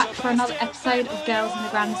for another episode of Girls in the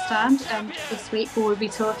Grandstand, and this week we will be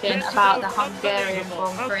talking about the Hungarian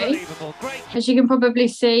Grand Prix. As you can probably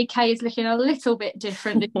see, Kay is looking a little bit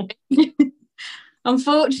different.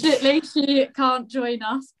 Unfortunately, she can't join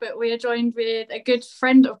us, but we are joined with a good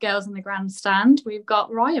friend of Girls in the Grandstand. We've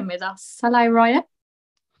got Ryan with us. Hello, Ryan.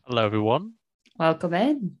 Hello, everyone. Welcome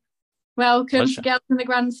in. Welcome Pleasure. to Girls in the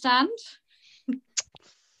Grandstand.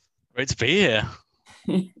 Great to be here.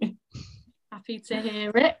 Happy to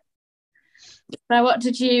hear it. So what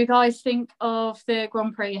did you guys think of the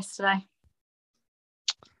Grand Prix yesterday?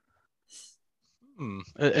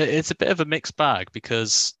 It's a bit of a mixed bag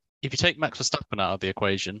because if you take Max Verstappen out of the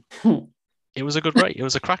equation, it was a good race. It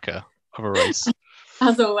was a cracker of a race.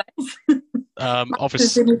 As always.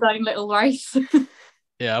 Obviously, in his own little race.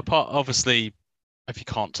 yeah. Obviously, if you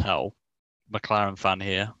can't tell, McLaren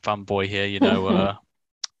fanboy here.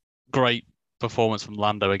 Great performance from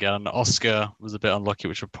Lando again. Oscar was a bit unlucky,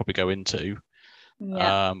 which we'll probably go into.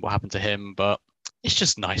 Yeah. What happened to him, but it's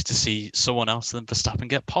just nice to see someone else than Verstappen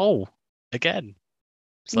get pole again.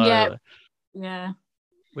 So, yeah.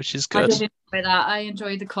 Which is good. I did enjoy that. I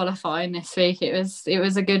enjoyed the qualifying this week. It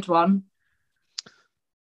was a good one.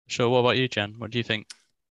 Sure. What about you, Jen? What do you think?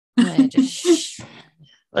 Let's just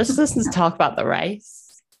listen to talk about the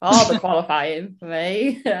race. The qualifying for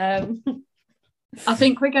me. I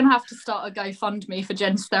think we're going to have to start a GoFundMe for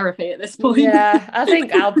Jen's therapy at this point. Yeah, I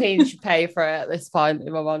think Alpine should pay for it at this point,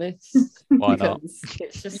 if I'm honest. Why not?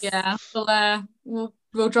 It's just... Yeah,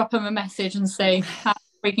 we'll drop him a message and see how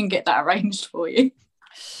we can get that arranged for you.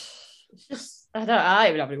 It's just, I don't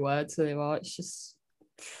even have any words anymore. It's just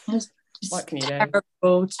what can you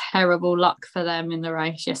do? Terrible luck for them in the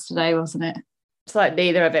race yesterday, wasn't it? It's like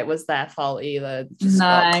neither of it was their fault either. Just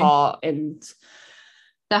got caught in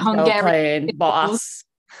the Hungarian boss.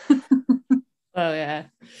 Oh yeah.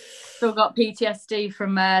 Still got PTSD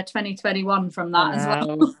from 2021 from that as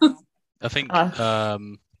well. I think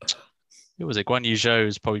who was it? Guan Yu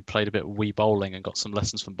Zhou's probably played a bit of Wii bowling and got some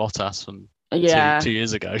lessons from Bottas from 2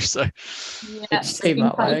 years ago. So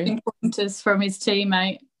taking pointers from his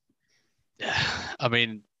teammate. Yeah, I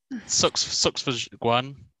mean, sucks for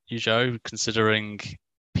Guan Yu Zhou considering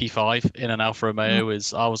P5 in an Alfa Romeo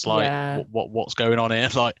is. I was like, what's going on here?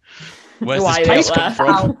 Like, where's this pace come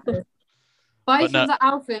from? Both of the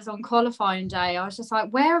Alphas on qualifying day, I was just like,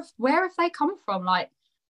 where have they come from? Like,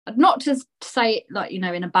 not to say it like,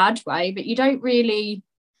 in a bad way, but you don't really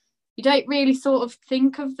sort of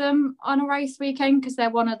think of them on a race weekend because they're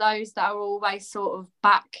one of those that are always sort of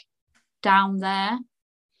back down there.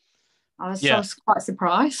 I was quite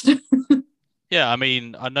surprised. Yeah, I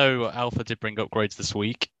mean, I know Alpha did bring upgrades this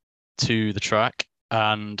week to the track,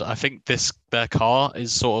 and I think their car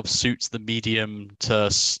is sort of suits the medium to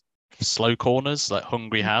slow corners like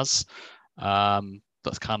Hungary has.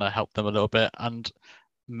 That's kind of helped them a little bit, and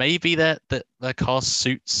maybe their car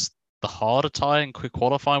suits the harder tyre in quick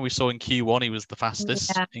qualifying. We saw in Q1 he was the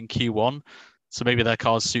fastest in Q1, so maybe their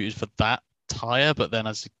car's suited for that tyre. But then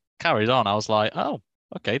as it carried on, I was like, oh,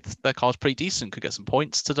 okay, their car's pretty decent, could get some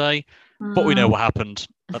points today. But we know what happened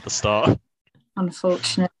at the start.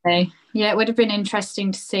 Unfortunately. Yeah, it would have been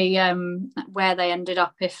interesting to see where they ended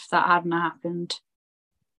up if that hadn't happened.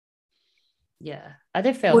 Yeah, I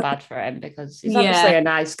did feel bad for him because he's obviously a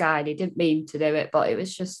nice guy and he didn't mean to do it, but it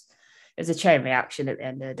was a chain reaction at the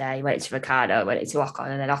end of the day. He went to Ricardo, went into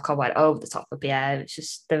Ocon, and then Ocon went over the top of Pierre. It's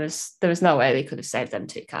just there was no way they could have saved them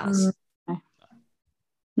 2 cars.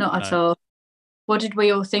 Not at all. What did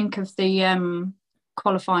we all think of the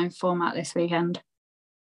qualifying format this weekend?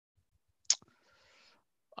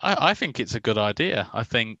 I think it's a good idea. I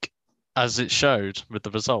think, as it showed with the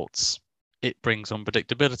results, it brings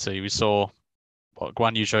unpredictability. We saw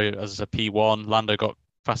Guan Yu Zhou as a P1, Lando got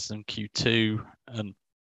faster in Q2, and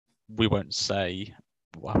we won't say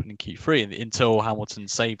what happened in Q3 until Hamilton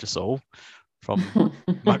saved us all from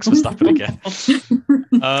Max Verstappen again.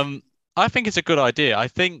 I think it's a good idea. I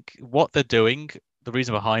think what they're doing, the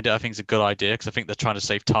reason behind it, I think is a good idea because I think they're trying to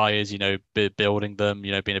save tyres, building them,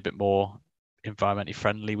 being a bit more environmentally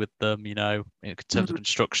friendly with them, in terms of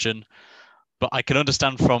construction. But I can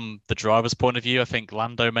understand from the driver's point of view. I think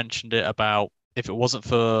Lando mentioned it about if it wasn't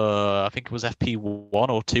for, I think it was FP1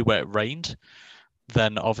 or 2 where it rained,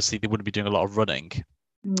 then obviously they wouldn't be doing a lot of running.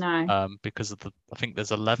 No. Because of I think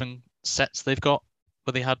there's 11 sets they've got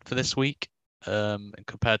what they had for this week,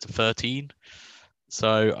 compared to 13.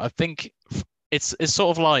 So I think it's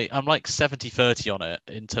sort of like I'm like 70-30 on it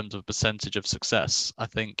in terms of percentage of success. I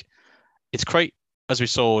think it's great. As we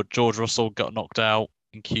saw, George Russell got knocked out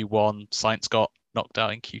in Q1, Sainz got knocked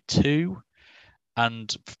out in Q2,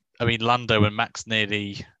 and I mean Lando and Max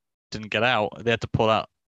nearly didn't get out. They had to pull out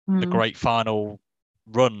a great final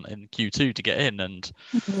run in Q2 to get in, and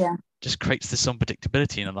yeah, just creates this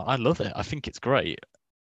unpredictability. And I love it. I think it's great.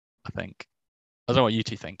 I don't know what you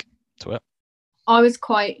two think to it. I was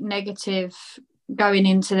quite negative going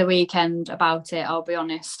into the weekend about it. I'll be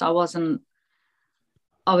honest. I was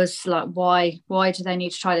like, why do they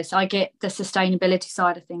need to try this? I get the sustainability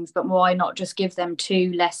side of things, but why not just give them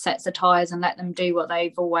 2 less sets of tyres and let them do what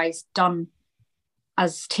they've always done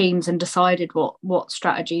as teams and decided what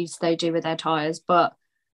strategies they do with their tyres? But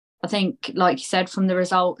I think, like you said, from the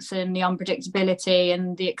results and the unpredictability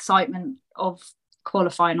and the excitement of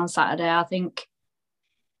qualifying on Saturday, I think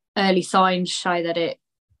early signs show that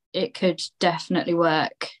it could definitely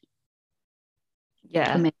work.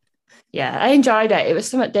 Yeah. Yeah, I enjoyed it. It was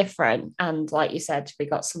somewhat different. And like you said, we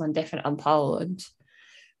got someone different on pole. And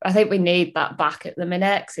I think we need that back at the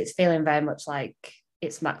minute, because it's feeling very much like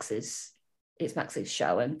it's Max's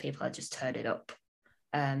show and people are just turning up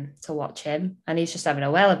to watch him. And he's just having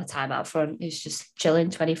a whale of a time out front. He's just chilling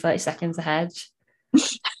 20, 30 seconds ahead.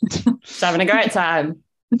 Just having a great time.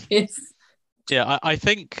 Yes. Yeah, I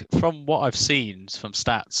think from what I've seen from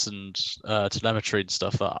stats and telemetry and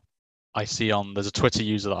stuff that I see there's a Twitter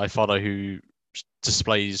user that I follow who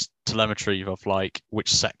displays telemetry of like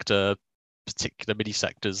which particular mini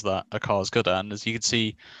sectors that a car is good at. And as you can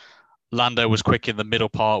see, Lando was quick in the middle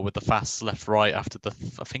part with the fast left right after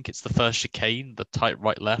I think it's the first chicane, the tight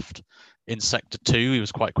right left in sector 2. He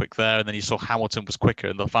was quite quick there. And then you saw Hamilton was quicker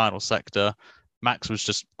in the final sector. Max was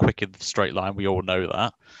just quick in the straight line. We all know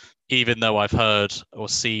that. Even though I've heard or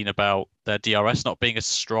seen about their DRS not being as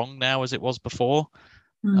strong now as it was before.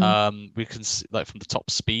 We can see, like, from the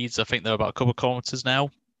top speeds, I think they're about a couple of kilometers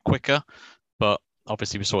now quicker, but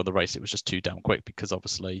obviously we saw in the race it was just too damn quick, because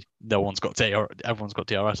obviously everyone's got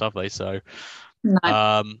DRS, have they? So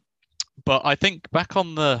No. But I think back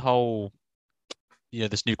on the whole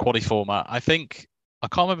this new quali format, I can't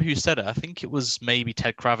remember who said it. I think it was maybe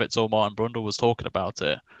Ted Kravitz or Martin Brundle was talking about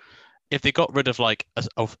it. If they got rid of like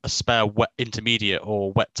a spare wet intermediate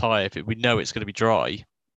or wet tire, we know it's going to be dry,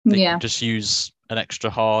 they can just use an extra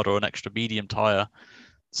hard or an extra medium tire,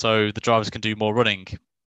 so the drivers can do more running,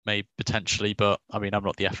 maybe potentially. But I mean, I'm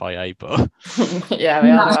not the FIA, but yeah, we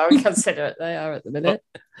are. We consider it. They are at the minute.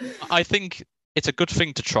 I think it's a good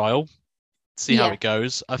thing to trial, see how it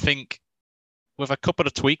goes. I think with a couple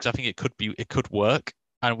of tweaks, I think it could work,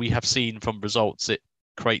 and we have seen from results it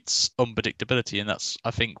creates unpredictability, and that's,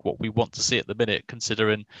 I think, what we want to see at the minute,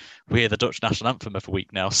 considering we hear the Dutch national anthem every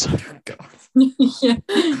week now. So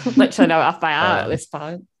literally know off by heart at this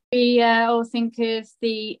point. We all think of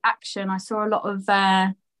the action. I saw a lot of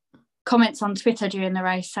comments on Twitter during the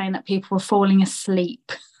race saying that people were falling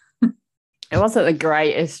asleep. It wasn't the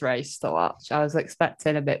greatest race to watch. I was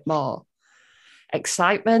expecting a bit more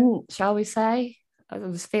excitement, shall we say. I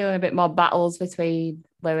was feeling a bit more battles between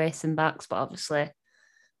Lewis and Max, but obviously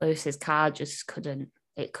Lewis's car just couldn't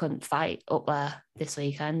fight up there this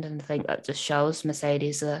weekend, and I think that just shows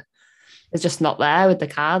Mercedes are just not there with the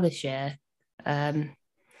car this year.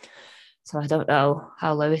 So I don't know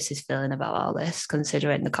how Lewis is feeling about all this,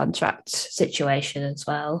 considering the contract situation as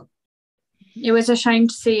well. It was a shame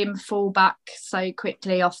to see him fall back so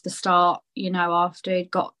quickly off the start, after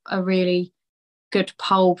he'd got a really good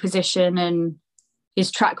pole position, and his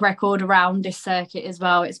track record around this circuit as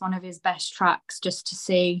well. It's one of his best tracks. Just to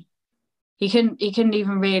see, he couldn't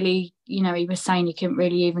even really, he was saying he couldn't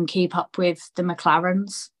really even keep up with the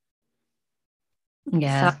McLarens.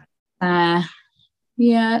 Yeah. So,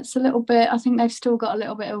 it's a little bit. I think they've still got a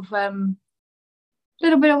little bit of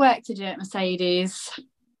work to do at Mercedes.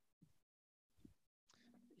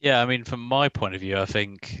 Yeah, I mean, from my point of view, I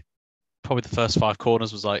think probably the first 5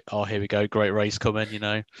 corners was like, oh, here we go, great race coming,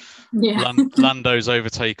 Yeah. Lando's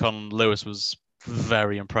overtake on Lewis was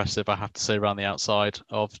very impressive, I have to say, around the outside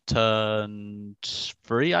of turn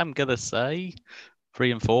 3, I'm going to say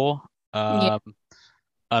 3 and 4.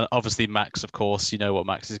 And obviously Max, of course, you know what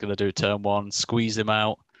Max is going to do, turn 1, squeeze him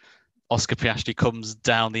out. Oscar Piastri comes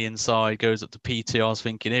down the inside, goes up to P2. I was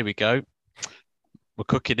thinking, here we go, we're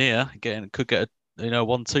cooking here, could get a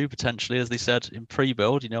 1-2 potentially, as they said in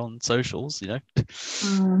pre-build, on socials,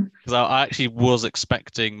 because I actually was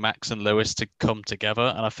expecting Max and Lewis to come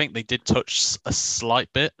together, and I think they did touch a slight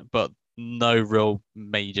bit, but no real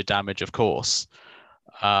major damage, of course.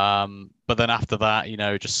 But then after that,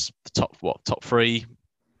 just the top 3,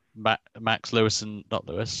 Max, Lewis, and not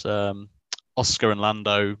Lewis, Oscar and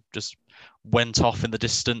Lando just went off in the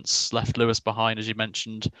distance, left Lewis behind, as you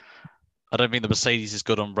mentioned. I don't think the Mercedes is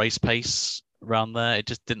good on race pace around there. It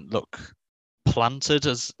just didn't look planted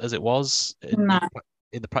as it was in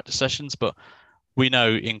the practice sessions. But we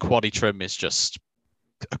know in quali trim it's just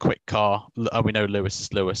a quick car. And we know Lewis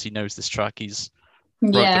is Lewis. He knows this track. He's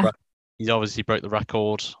obviously broke the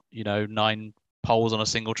record. 9 poles on a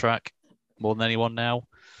single track, more than anyone now.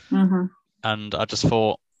 Mm-hmm. And I just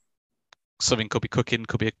thought something could be cooking,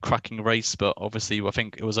 could be a cracking race, but obviously I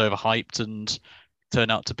think it was overhyped and turned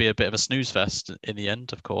out to be a bit of a snooze fest in the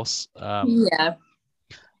end, of course. Yeah.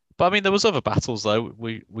 But I mean, there was other battles though.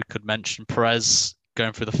 We could mention Perez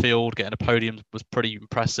going through the field, getting a podium was pretty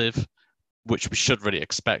impressive, which we should really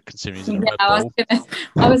expect considering he's in a Red Bull.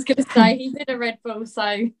 I was gonna say he's in a Red Bull,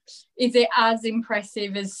 so is it as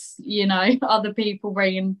impressive as other people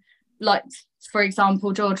bringing, like for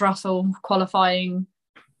example George Russell qualifying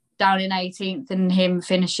down in 18th and him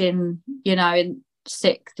finishing in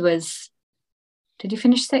 6th was. Did he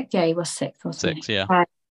finish 6th? Yeah, he was 6th, wasn't he? 6th, yeah. Right.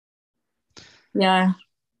 Yeah.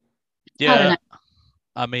 Yeah.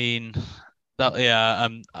 I mean,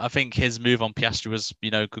 I think his move on Piastri was,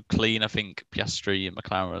 good, clean. I think Piastri and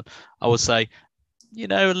McLaren, I would say,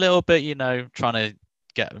 a little bit, trying to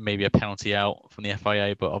get maybe a penalty out from the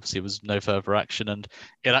FIA, but obviously it was no further action, and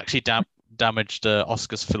it actually damaged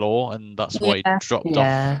Oscar's floor, and that's why he dropped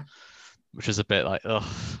off, which was a bit like,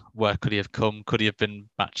 where could he have come? Could he have been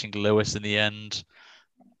matching Lewis in the end?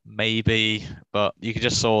 Maybe, but you could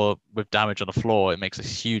just saw with damage on the floor, it makes a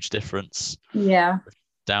huge difference. Yeah.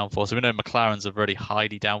 Downforce. So we know McLaren's a really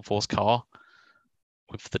highly downforce car.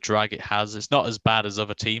 With the drag it has, it's not as bad as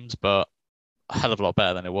other teams, but a hell of a lot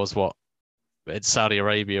better than it was in Saudi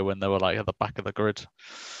Arabia when they were like at the back of the grid.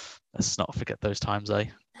 Let's not forget those times, eh?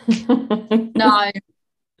 No,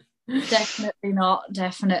 definitely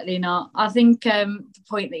not. I think the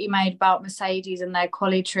point that you made about Mercedes and their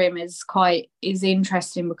quali trim is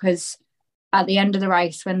interesting, because at the end of the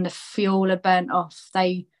race when the fuel had burnt off,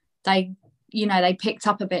 they picked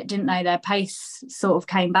up a bit, didn't they? Their pace sort of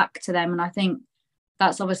came back to them, and I think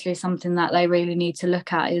that's obviously something that they really need to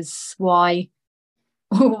look at, is why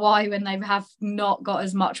when they have not got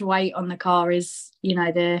as much weight on the car is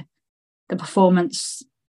the performance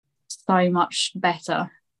so much better.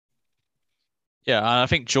 Yeah, and I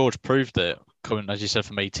think George proved it, coming, as you said,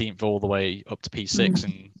 from 18th all the way up to P6,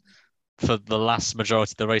 and for the last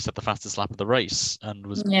majority of the race had the fastest lap of the race, and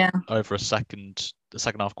was over the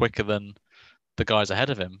second half quicker than the guys ahead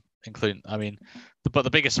of him, including, but the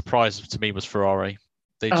biggest surprise to me was Ferrari.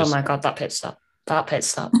 My God, that pit stop. The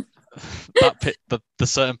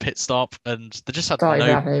certain pit stop, and they just had Don't even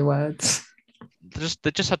have any words.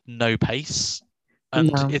 They just had no pace,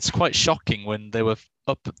 and it's quite shocking when they were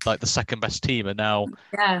up like the second best team, and now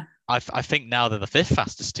I think now they're the 5th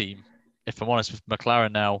fastest team. If I'm honest, with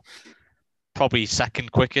McLaren now probably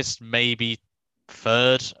second quickest, maybe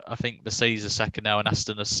 3rd. I think Mercedes is 2nd now, and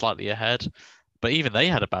Aston is slightly ahead. But even they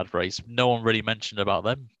had a bad race. No one really mentioned about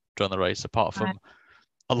them during the race, apart from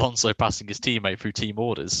Alonso passing his teammate through team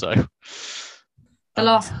orders. So the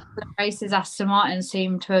last races, Aston Martin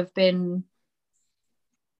seemed to have been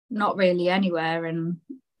not really anywhere, and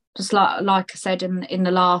just like I said in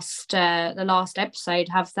the last episode,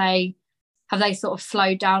 have they sort of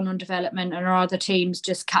slowed down on development, and are other teams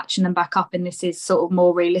just catching them back up, and this is sort of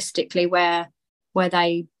more realistically where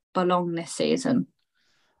they belong this season?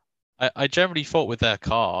 I generally thought with their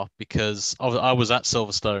car, because I was at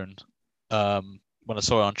Silverstone when I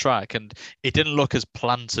saw it on track, and it didn't look as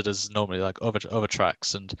planted as normally like other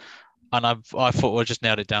tracks, and I thought we just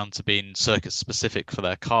nailed it down to being circuit specific for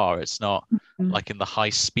their car. It's not like in the high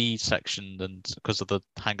speed section, and because of the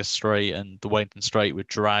Hanger Straight and the Wellington Straight with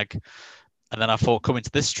drag. And then I thought, coming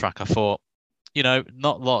to this track, I thought, not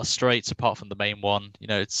a lot of straights apart from the main one.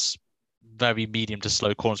 It's very medium to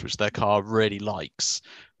slow corners, which their car really likes.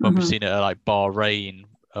 When we've seen it at like Bahrain,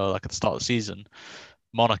 like at the start of the season,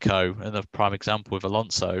 Monaco, and the prime example with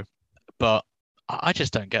Alonso. But I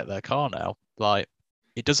just don't get their car now. Like,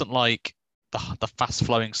 it doesn't like the fast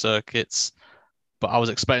flowing circuits, but I was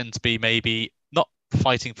expecting to be maybe not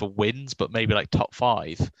fighting for wins, but maybe like top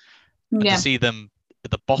 5. And to see them at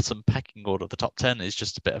the bottom pecking order of the top 10 is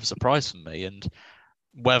just a bit of a surprise for me. And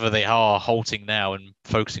whether they are halting now and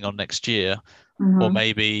focusing on next year, or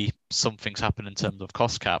maybe something's happened in terms of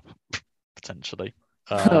cost cap, potentially.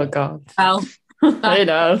 Oh God. Well, who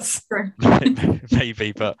knows?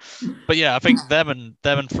 Maybe, but yeah, I think them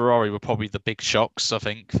and Ferrari were probably the big shocks, I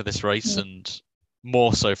think, for this race, and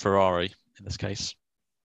more so Ferrari in this case.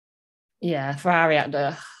 Yeah, Ferrari had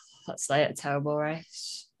a terrible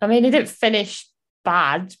race. I mean, he didn't finish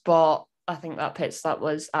bad, but I think that pit stop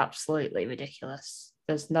was absolutely ridiculous.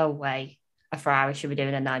 There's no way a Ferrari should be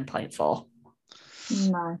doing a 9.4.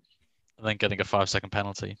 No. And then getting a 5-second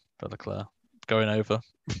penalty for Leclerc going over.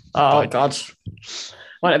 Oh God.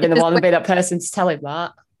 Wouldn't have been the one to be that person to tell him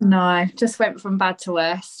that. No, just went from bad to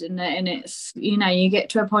worst, and it's, you know, you get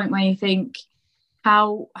to a point where you think,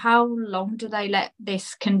 how long do they let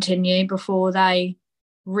this continue before they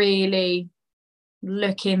really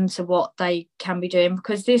look into what they can be doing?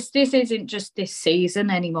 Because this isn't just this season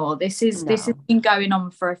anymore. This has been going on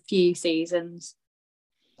for a few seasons.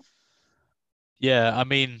 Yeah, I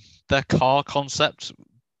mean, their car concept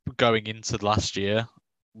going into last year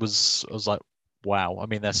was like, wow. I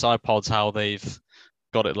mean, their side pods, how they've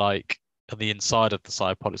got it like on the inside of the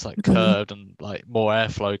side pod, it's like curved and like more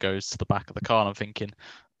airflow goes to the back of the car. And I'm thinking,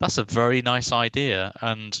 that's a very nice idea.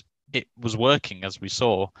 And it was working, as we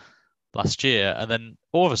saw last year. And then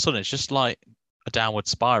all of a sudden, it's just like a downward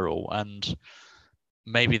spiral. And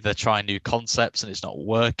maybe they're trying new concepts and it's not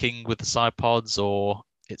working with the side pods, or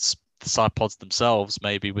it's the side pods themselves,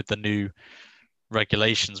 maybe with the new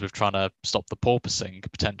regulations with trying to stop the porpoising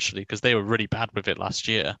potentially, because they were really bad with it last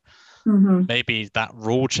year. Maybe that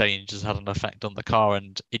rule change has had an effect on the car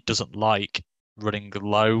and it doesn't like running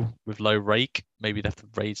low with low rake. Maybe they have to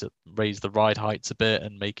raise the ride heights a bit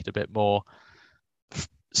and make it a bit more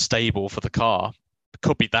stable for the car. It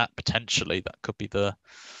could be that potentially. That could be the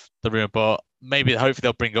rumor, but maybe hopefully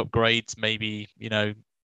they'll bring upgrades. Maybe, you know,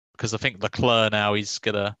 because I think Leclerc now, he's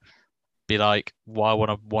gonna be like, why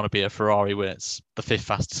want to be a Ferrari when it's the 5th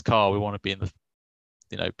fastest car? We want to be in the,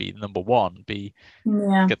 you know, be number 1,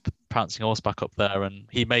 get the prancing horse back up there, and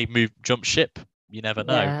he may jump ship. You never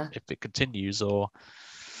know if it continues or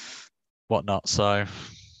whatnot. So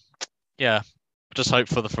yeah, just hope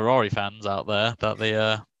for the Ferrari fans out there that they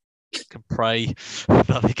can pray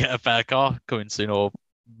that they get a better car coming soon, or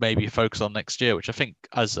maybe focus on next year, which I think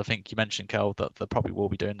you mentioned, Kel, that they probably will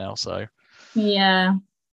be doing now. So yeah,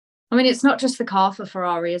 I mean, it's not just the car for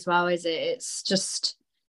Ferrari as well, is it? It's just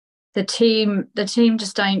the team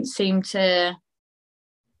just don't seem to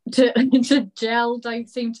gel, don't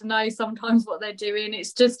seem to know sometimes what they're doing.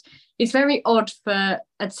 It's very odd for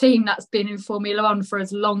a team that's been in Formula One for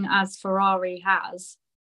as long as Ferrari has,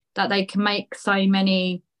 that they can make so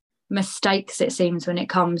many mistakes, it seems, when it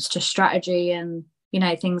comes to strategy and, you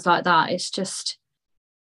know, things like that. It's just,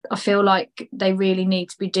 I feel like they really need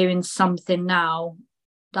to be doing something now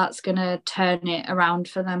that's going to turn it around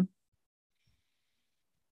for them.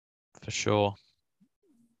 For sure.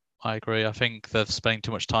 I agree. I think they're spending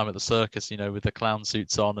too much time at the circus, you know, with the clown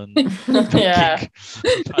suits on and making bad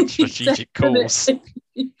strategic calls.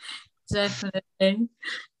 Definitely.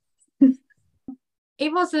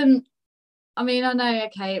 It wasn't, I mean, I know,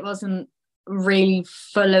 okay, it wasn't really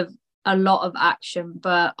full of a lot of action,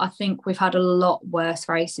 but I think we've had a lot worse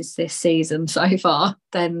races this season so far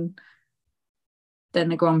than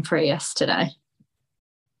the Grand Prix yesterday.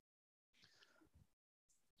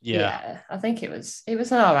 Yeah, I think it was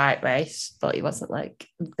an all right race, but it wasn't like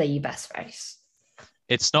the best race.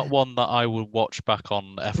 It's not one that I would watch back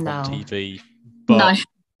on F1 TV, but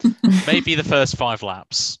maybe the first 5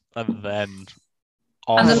 laps and then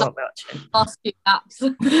the last few laps.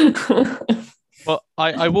 But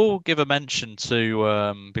I will give a mention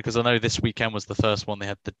to because I know this weekend was the first one they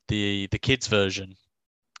had the kids version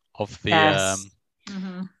of the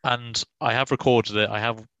and I have recorded it. I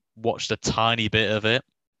have watched a tiny bit of it.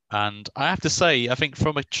 And I have to say, I think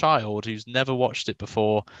from a child who's never watched it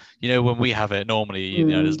before, you know, when we have it normally, you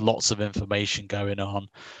know, there's lots of information going on.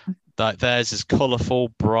 Like theirs is colourful,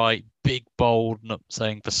 bright, big, bold,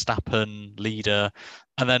 saying Verstappen, leader.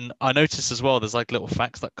 And then I noticed as well, there's like little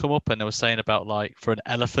facts that come up, and they were saying about like for an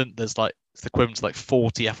elephant, there's like it's equivalent to like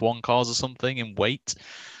 40 F1 cars or something in weight.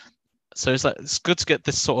 So it's like it's good to get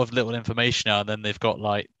this sort of little information out. And then they've got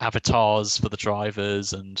like avatars for the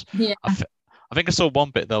drivers, and I think I saw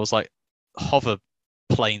one bit that was like hover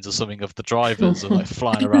planes or something of the drivers and like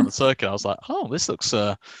flying around the circuit. I was like, oh, this looks.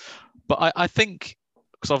 But I think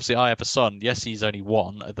because obviously I have a son. Yes, he's only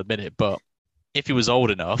 1 at the minute, but if he was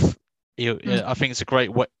old enough, I think it's a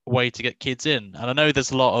great way to get kids in. And I know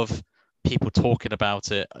there's a lot of people talking about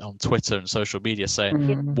it on Twitter and social media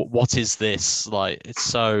saying, what is this? Like, it's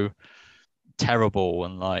so terrible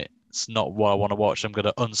and like it's not what I want to watch. I'm going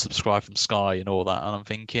to unsubscribe from Sky and all that. And I'm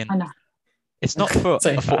thinking, it's not for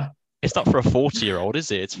it's not for a 40-year-old,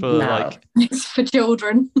 is it? It's for it's for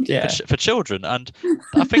children. Yeah, for children. And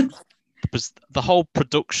I think the whole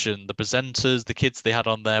production, the presenters, the kids they had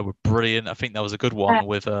on there were brilliant. I think that was a good one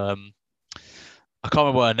with I can't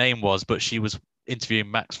remember what her name was, but she was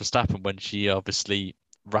interviewing Max Verstappen when she obviously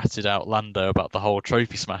ratted out Lando about the whole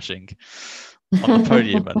trophy smashing on the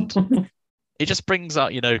podium, and it just brings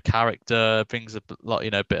out, you know, character, brings a lot,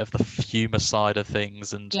 you know, a bit of the humor side of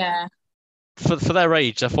things, and for their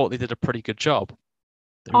age, I thought they did a pretty good job.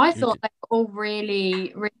 I thought they were all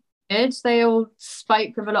really, really good. They all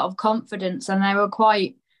spoke with a lot of confidence, and they were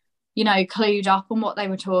quite, clued up on what they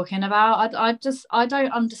were talking about. I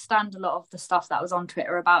don't understand a lot of the stuff that was on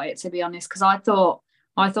Twitter about it, to be honest, because I thought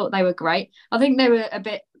they were great. I think they were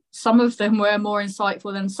some of them were more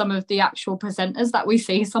insightful than some of the actual presenters that we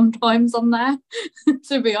see sometimes on there,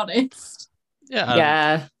 to be honest.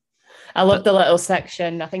 Yeah. I love the little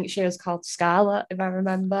section. I think she was called Scarlett, if I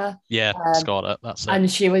remember. Yeah, Scarlett, that's it.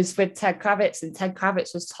 And she was with Ted Kravitz, and Ted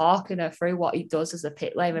Kravitz was talking her through what he does as a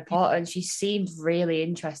pit lane reporter, and she seemed really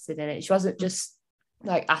interested in it. She wasn't just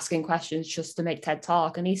like asking questions just to make Ted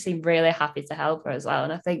talk, and he seemed really happy to help her as well.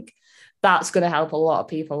 And I think that's going to help a lot of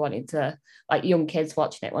people wanting to, like young kids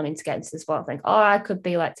watching it, wanting to get into the sport, think, oh, I could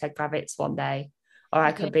be like Ted Kravitz one day, or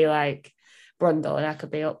I could be like Brundle, and I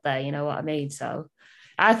could be up there, you know what I mean? So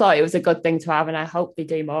I thought it was a good thing to have, and I hope they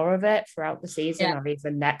do more of it throughout the season or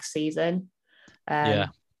even next season. Even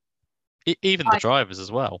the drivers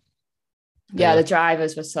as well. Yeah, the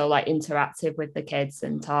drivers were so like interactive with the kids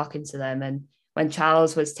and talking to them. And when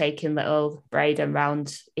Charles was taking little Braden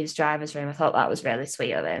round his driver's room, I thought that was really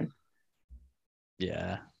sweet of him.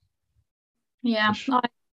 Yeah. Yeah,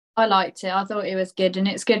 I liked it. I thought it was good, and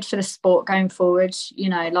it's good for the sport going forward.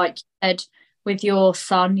 Like you said, with your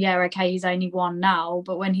son, he's only 1 now,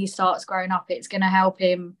 but when he starts growing up, it's going to help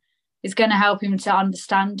him. It's going to help him to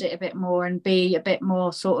understand it a bit more and be a bit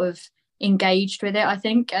more sort of engaged with it. I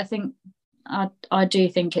do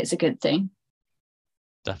think it's a good thing.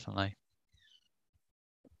 Definitely.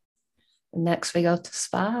 Next, we go to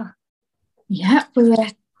Spa. Yeah, we're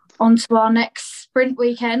on to our next sprint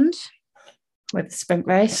weekend. With the sprint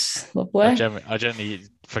race. Lovely. I generally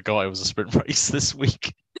forgot it was a sprint race this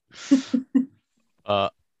week.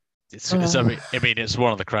 It's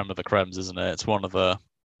one of the creme of the cremes, isn't it? It's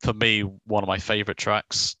for me, one of my favorite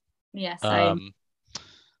tracks. Yeah, same.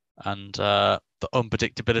 And the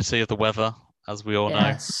unpredictability of the weather, as we all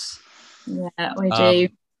know. Yeah, we do.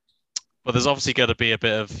 But there's obviously going to be a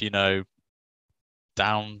bit of,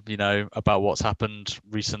 down, about what's happened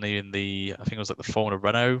recently in I think it was like the Formula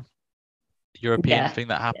Renault European thing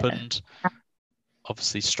that happened. Yeah.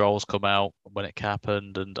 Obviously, Stroll's come out when it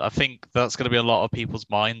happened, and I think that's going to be a lot of people's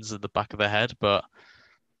minds in the back of their head. But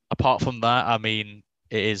apart from that, I mean,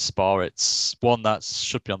 it is Spa. It's one that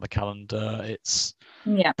should be on the calendar. It's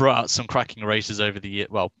brought out some cracking races over the year.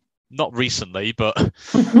 Well, not recently, but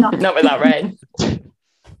not with that rain.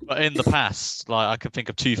 But in the past, like I could think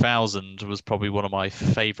of 2000 was probably one of my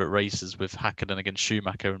favourite races with Hakkinen against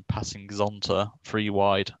Schumacher and passing Zonta 3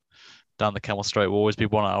 wide down the Kemmel Straight. Will always be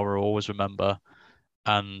 1 hour. I'll always remember.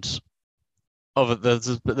 And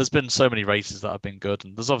there's been so many races that have been good,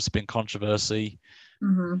 and there's obviously been controversy.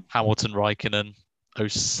 Mm-hmm. Hamilton Raikkonen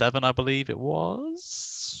 07, I believe it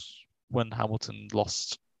was, when Hamilton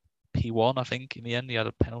lost P1. I think in the end he had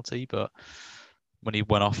a penalty, but when he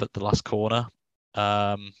went off at the last corner.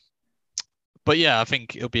 But yeah, I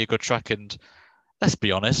think it'll be a good track, and let's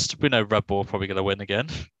be honest, we know Red Bull are probably going to win again.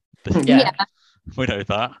 Yeah, we know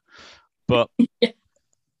that, but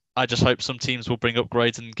I just hope some teams will bring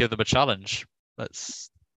upgrades and give them a challenge. That's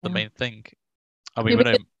the main thing. I mean,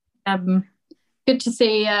 good to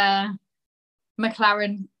see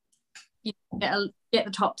McLaren get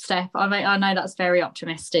the top step. I know that's very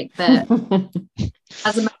optimistic, but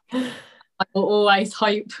as a I will always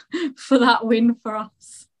hope for that win for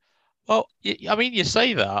us. Well, I mean, you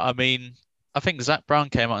say that. I mean, I think Zach Brown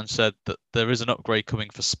came out and said that there is an upgrade coming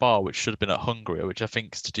for Spa, which should have been at Hungary, which I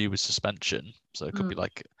think is to do with suspension. So it could be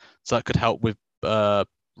so that could help with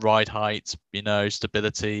ride height,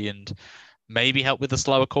 stability, and maybe help with the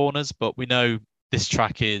slower corners. But we know this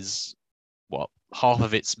track is half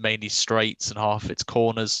of it's mainly straights and half of it's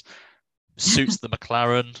corners. Suits the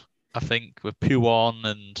McLaren, I think, with Puon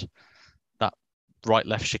and that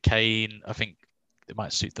right-left chicane. I think it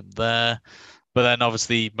might suit them there. But then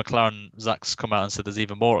obviously McLaren, Zach's come out and said there's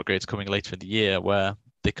even more upgrades coming later in the year where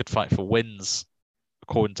they could fight for wins,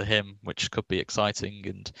 according to him, which could be exciting.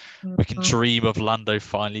 And we can dream of Lando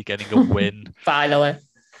finally getting a win. Finally.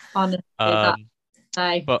 Honestly, that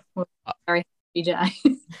day was a very happy day.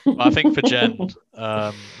 I think for Jen,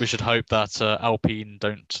 we should hope that Alpine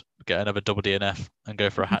don't get another double DNF and go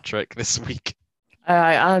for a hat trick this week.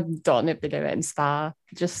 I don't know if they do it in Spa.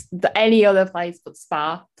 Just any other place but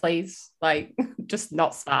Spa, please. Like, just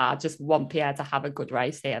not Spa. Just want Pierre to have a good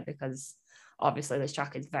race here because obviously this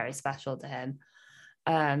track is very special to him.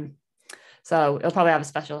 So he'll probably have a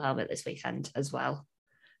special helmet this weekend as well.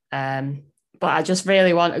 But I just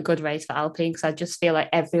really want a good race for Alpine because I just feel like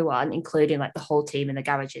everyone, including like the whole team in the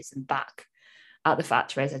garages and back at the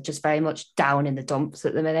factories, are just very much down in the dumps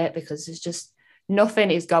at the minute because there's just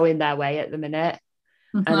nothing is going their way at the minute.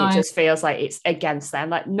 and it just feels like it's against them.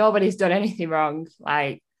 Like nobody's done anything wrong.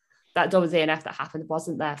 Like that WDNF that happened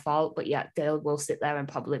wasn't their fault, but yet they will sit there and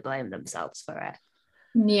probably blame themselves for it.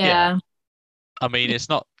 Yeah. I mean, it's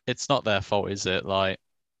not their fault, is it? Like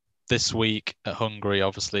this week at Hungary,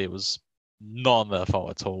 obviously it was not their fault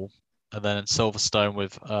at all. And then in Silverstone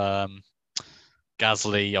with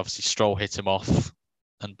Gasly, obviously Stroll hit him off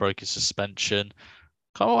and broke his suspension.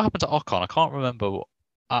 What happened to Ocon? I can't remember.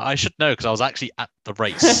 I should know because I was actually at the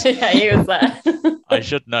race. Yeah, he was there. I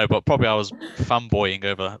should know, but probably I was fanboying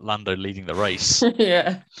over Lando leading the race.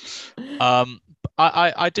 Yeah.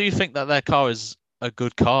 I do think that their car is a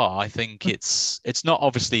good car. I think it's not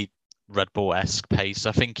obviously Red Bull-esque pace.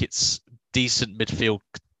 I think it's decent midfield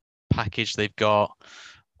package they've got.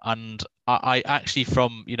 And I actually,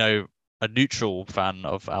 from, a neutral fan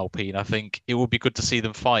of Alpine, I think it would be good to see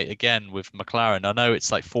them fight again with McLaren. I know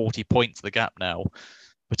it's like 40 points the gap now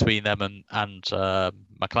between them and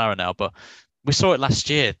McLaren now, but we saw it last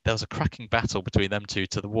year. There was a cracking battle between them two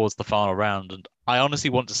towards the final round, and I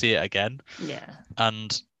honestly want to see it again. Yeah.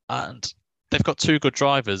 And they've got two good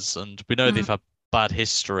drivers, and we know they've had bad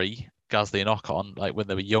history, Gasly and Ocon, like when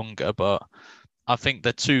they were younger, but I think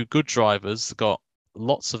they're two good drivers, got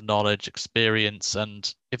lots of knowledge, experience,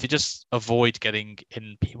 and if you just avoid getting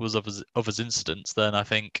in people's others incidents, then I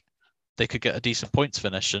think they could get a decent points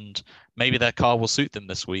finish, and maybe their car will suit them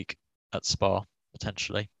this week at Spa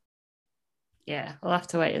potentially. Yeah, we'll have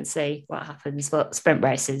to wait and see what happens. But sprint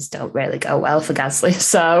races don't really go well for Gasly,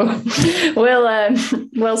 so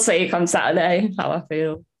we'll see come Saturday how I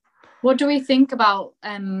feel. What do we think about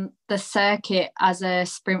the circuit as a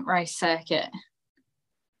sprint race circuit?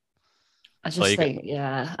 I just think,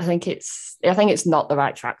 I think it's not the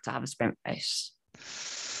right track to have a sprint race.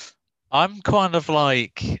 I'm kind of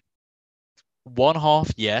like one half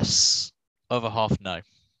yes, other half no.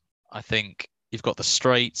 I think you've got the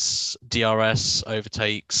straights, DRS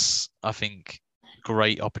overtakes. I think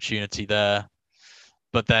great opportunity there.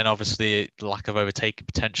 But then obviously lack of overtaking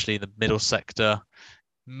potentially in the middle sector.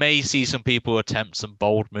 May see some people attempt some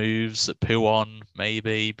bold moves at Pouon,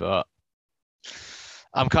 maybe, but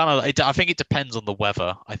I think it depends on the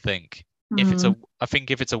weather. I think if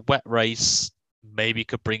it's a wet race, maybe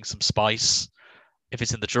could bring some spice. If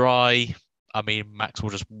it's in the dry, I mean, Max will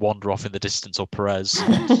just wander off in the distance, or Perez,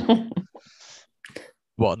 and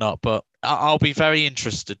whatnot. But I'll be very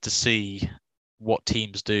interested to see what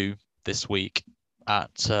teams do this week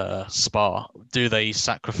at Spa. Do they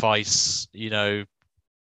sacrifice,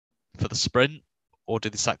 for the sprint, or do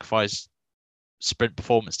they sacrifice sprint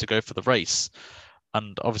performance to go for the race?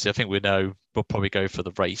 And obviously, I think we know we'll probably go for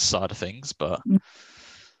the race side of things. But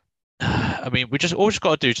I mean, all we just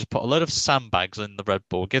got to do is just put a load of sandbags in the Red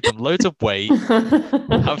Bull, give them loads of weight,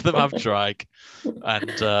 have them have drag,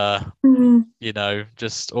 and or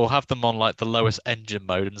have them on like the lowest engine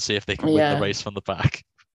mode and see if they can win the race from the back.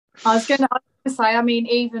 I was going to say, I mean,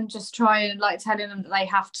 even just trying telling them that they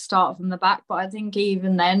have to start from the back, but I think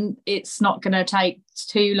even then it's not going to take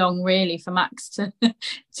too long really for Max to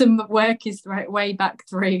work his way back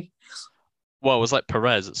through. Well, it was like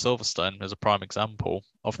Perez at Silverstone as a prime example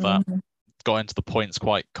of that. Got into the points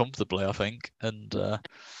quite comfortably, I think, and their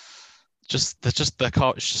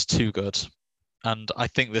car is just too good, and I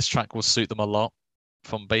think this track will suit them a lot,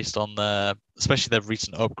 based on especially their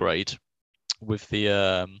recent upgrade with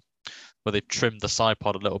the where they've trimmed the side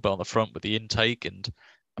pod a little bit on the front with the intake, and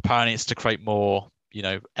apparently it's to create more,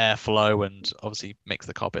 airflow and obviously makes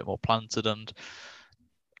the car a bit more planted. And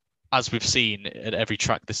as we've seen at every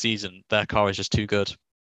track this season, their car is just too good.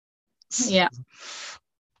 Yeah.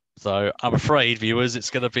 So I'm afraid, viewers,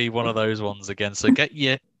 it's going to be one of those ones again. So get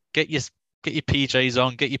your PJs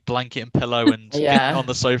on, get your blanket and pillow, and get on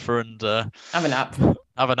the sofa and have a nap.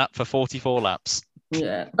 Have a nap for 44 laps.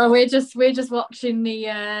 Yeah. Oh, we're just watching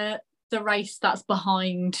the race that's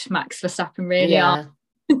behind Max Verstappen, really. Yeah.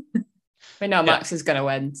 We know Max is going to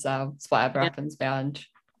win, so it's whatever happens behind.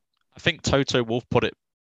 I think Toto Wolff put it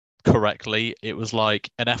correctly. It was like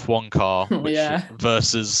an F1 car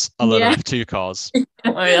versus a load of F2 cars.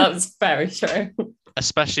 That's very true.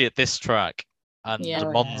 Especially at this track and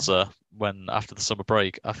Monza, when after the summer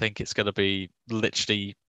break, I think it's going to be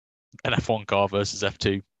literally an F1 car versus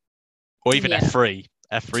F2, or even F3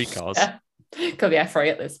 cars. Yeah. Could be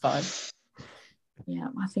F3 at this point. Yeah,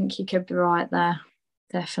 I think you could be right there.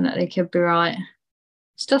 Definitely could be right.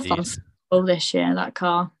 It's just unstoppable this year, that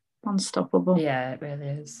car. Unstoppable. Yeah, it really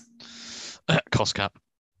is. Cost cap.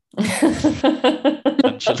 Eventually.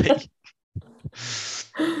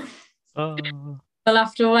 We'll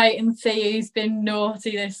have to wait and see who's been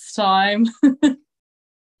naughty this time. I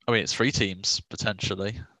mean, it's 3 teams,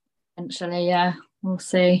 potentially. Potentially, yeah. we'll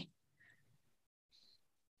see.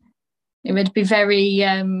 It would be very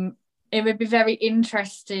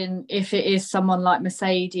interesting if it is someone like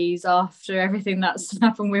Mercedes after everything that's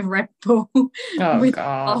happened with Red Bull. Oh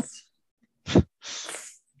God.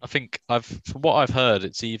 I think from what I've heard,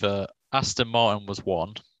 it's either Aston Martin was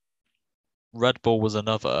one, Red Bull was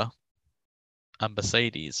another, and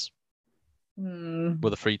Mercedes were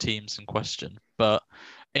the three teams in question. But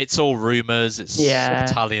it's all rumours, it's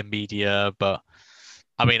Italian media, but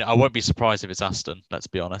I mean, I won't be surprised if it's Aston, let's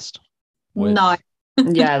be honest. No.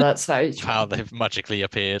 Yeah, that's very true. How they've magically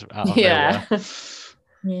appeared out of nowhere.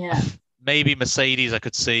 Yeah. Maybe Mercedes I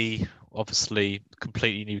could see, obviously,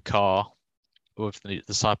 completely new car with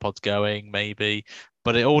the side pods going, maybe.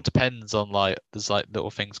 But it all depends on there's little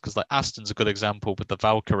things, because Aston's a good example with the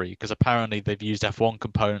Valkyrie, because apparently they've used F1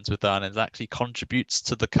 components with that, and it actually contributes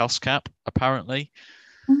to the cost cap, apparently.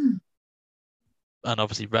 And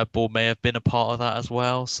obviously Red Bull may have been a part of that as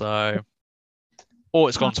well. So, or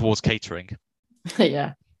it's gone towards catering.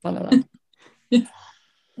 Yeah, one of them.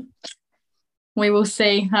 We will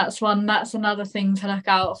see. That's another thing to look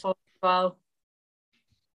out for as well.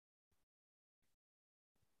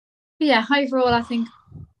 But yeah, overall, I think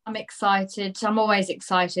I'm excited. I'm always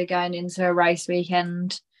excited going into a race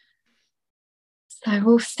weekend. So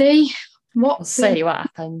we'll see We'll see what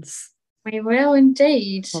happens. We will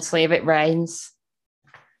indeed. We'll see if it rains.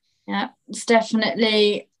 Yeah, it's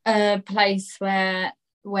definitely a place where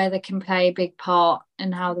they can play a big part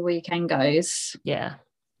in how the weekend goes. Yeah.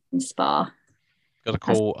 In Spa. Got to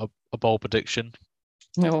call a bold prediction.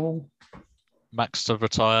 No. Max to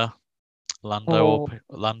retire. Lando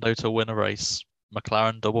to win a race.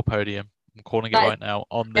 McLaren double podium. I'm calling it right now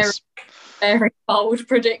on this very bold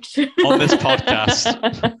prediction. On this podcast.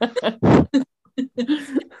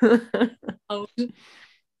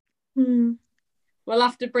 We'll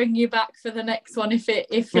have to bring you back for the next one if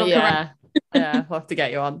you're correct. Yeah, we'll have to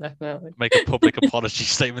get you on, definitely. Make a public apology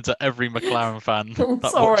statement to every McLaren fan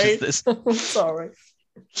that sorry. watches this. I'm sorry.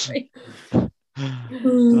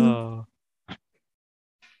 Oh.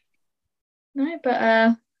 No,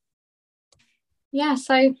 but yeah,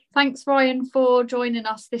 so thanks Ryan for joining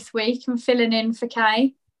us this week and filling in for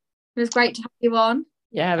Kay. It was great to have you on.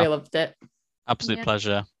 Yeah, we loved it. Absolute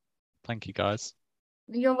pleasure. Thank you guys.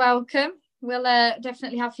 You're welcome. We'll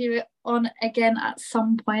definitely have you on again at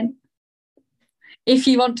some point. If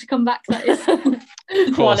you want to come back, that is.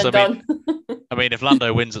 Of course, I mean, if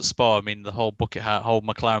Lando wins at Spa, I mean, the whole bucket hat, whole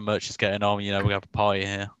McLaren merch is getting on. You know, we're gonna have a party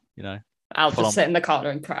here. You know, I'll just sit in the corner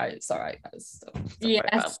and cry. It's all right, guys.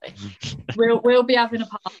 Yes, we'll be having a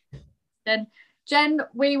party. Then, Jen,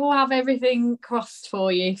 we will have everything crossed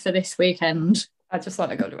for you for this weekend. I just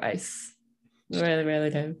want to go to race. I really,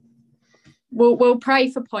 really do. We'll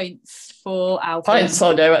pray for points for our points.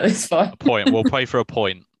 I'll do at this point. A point. We'll pray for a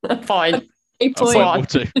point. A point. A point. We'll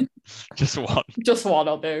do. Just one. Just one.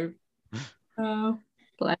 I'll do. Oh,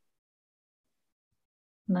 bless.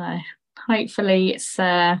 No. Hopefully, it's.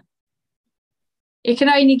 It can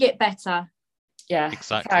only get better. Yeah,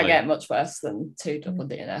 exactly. Can't get much worse than 2 double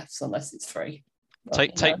DNFs unless it's 3.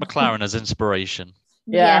 Take McLaren as inspiration.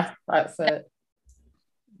 Yeah, that's it.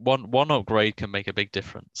 One upgrade can make a big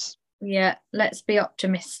difference. Yeah, let's be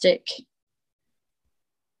optimistic.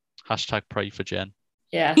 # pray for Jen.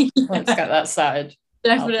 Yeah, let's get that started.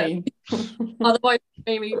 Definitely. Otherwise,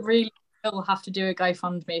 we really will have to do a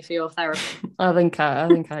GoFundMe for your therapy. I think I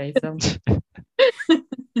need them.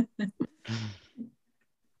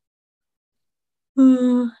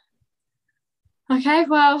 Okay,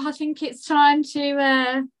 well, I think it's time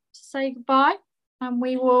to say goodbye, and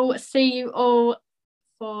we will see you all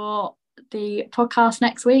for the podcast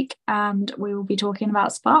next week, and we will be talking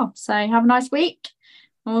about Spa. So have a nice week,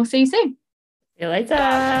 and we'll see you soon. See you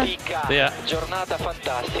later. See ya. Giornata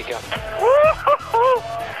fantastica.